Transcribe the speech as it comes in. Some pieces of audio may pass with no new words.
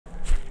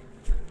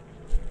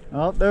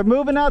Oh, they're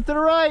moving out to the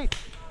right.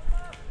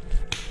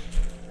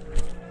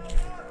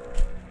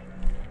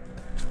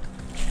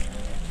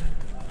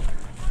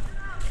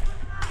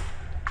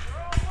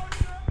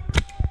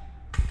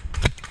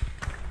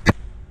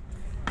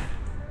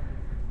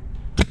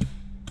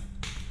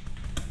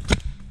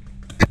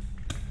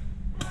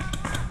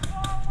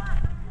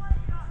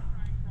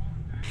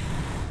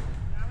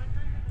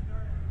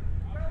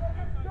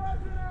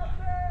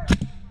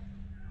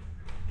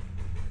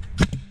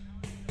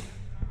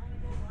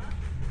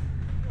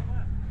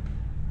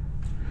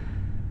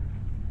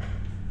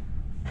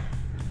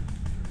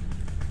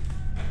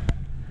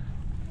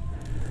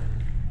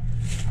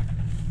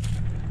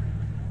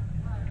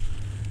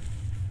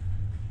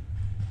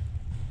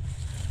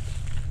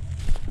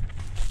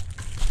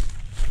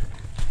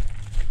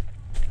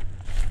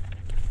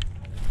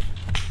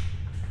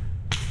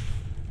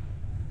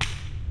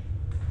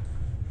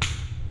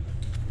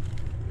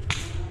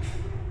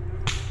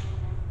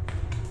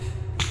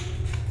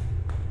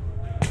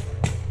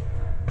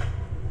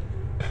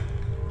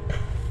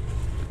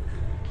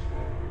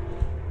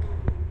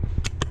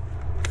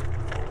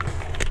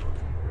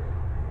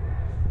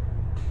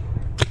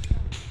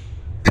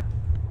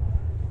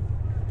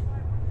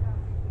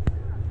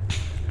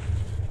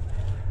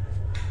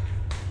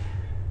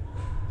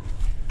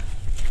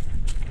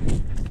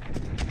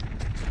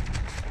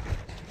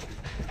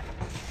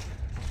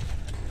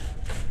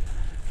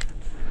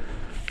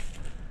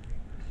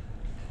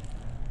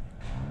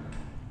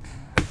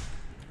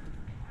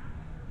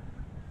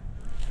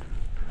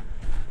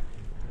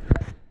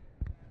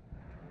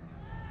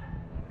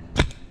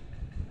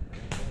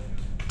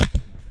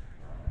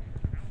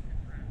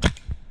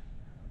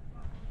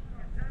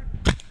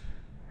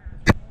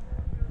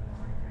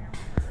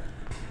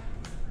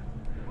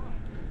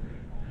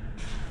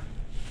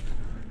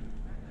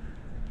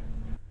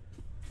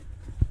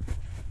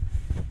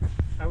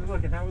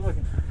 How we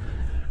looking?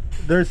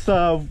 There's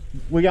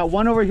we got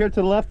one over here to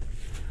the left.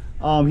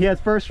 He has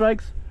first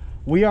strikes.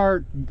 We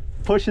are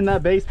pushing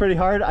that base pretty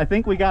hard. I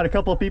think we got a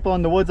couple of people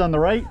in the woods on the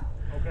right.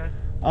 Okay.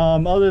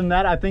 Other than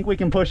that, I think we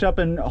can push up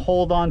and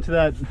hold on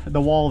to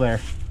the wall there.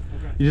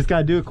 Okay. You just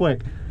gotta do it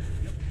quick.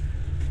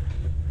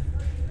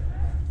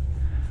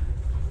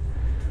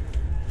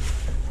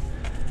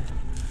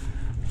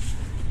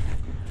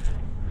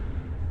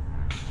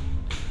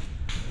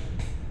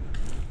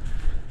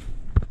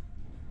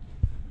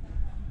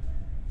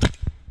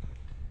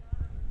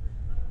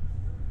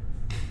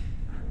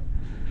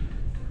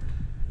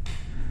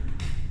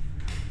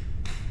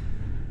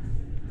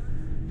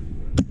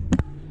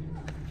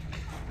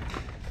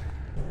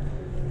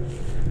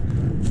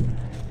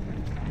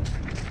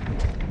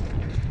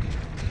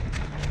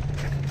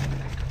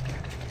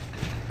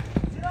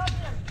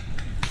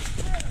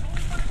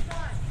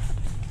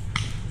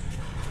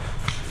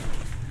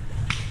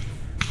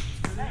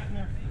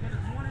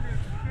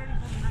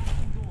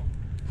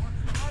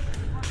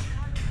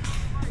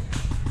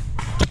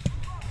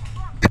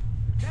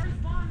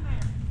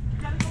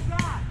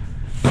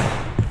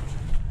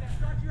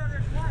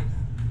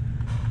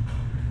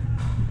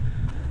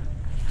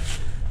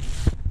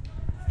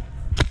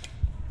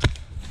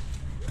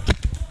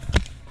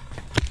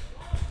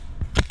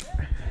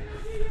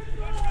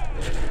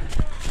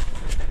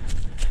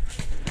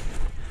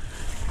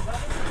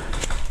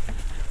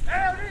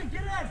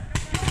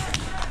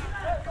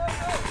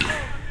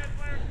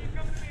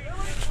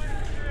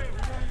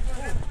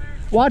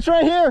 Watch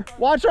right here.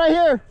 Watch right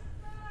here.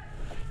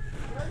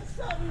 I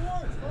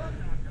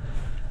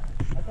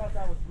thought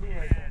that was blue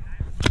right there.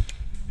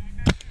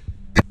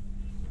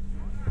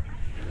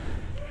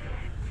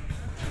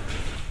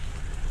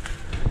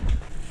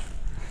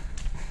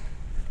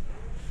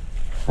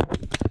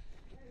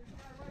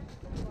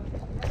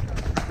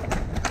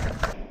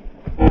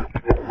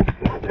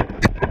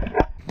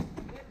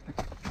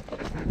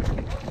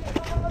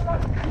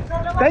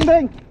 Bang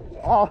bang.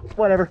 Oh,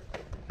 whatever.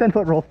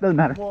 10-foot rule, doesn't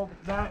matter. Well,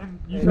 that and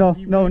no,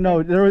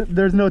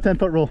 there's no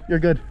 10-foot rule. You're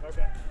good.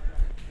 Okay.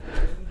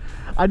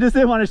 I just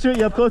didn't want to shoot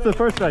you up close to the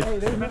first strike. Hey,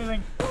 there's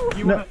anything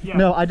you No, wanna, yeah.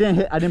 no, I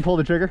didn't pull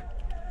the trigger.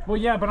 Well,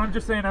 yeah, but I'm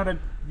just saying how to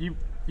you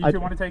two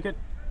want to take it.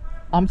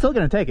 I'm still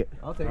gonna take it.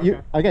 I'll take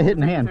it. I got hit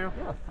in the hand.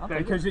 Yeah,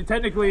 because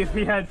technically, if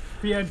he had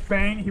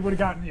bang, he would have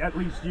gotten at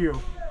least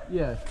you.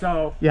 Yeah.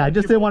 So. Yeah, I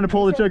just didn't want to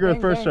pull the trigger with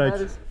first bang,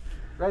 strikes.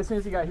 Right as soon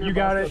as you got here, You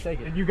got it.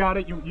 take it. And you got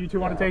it. You two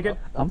want to take it?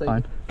 I'm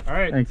fine. All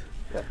right. Thanks.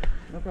 Yeah,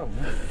 no problem.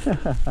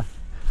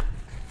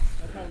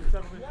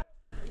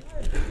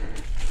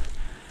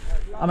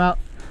 I'm out.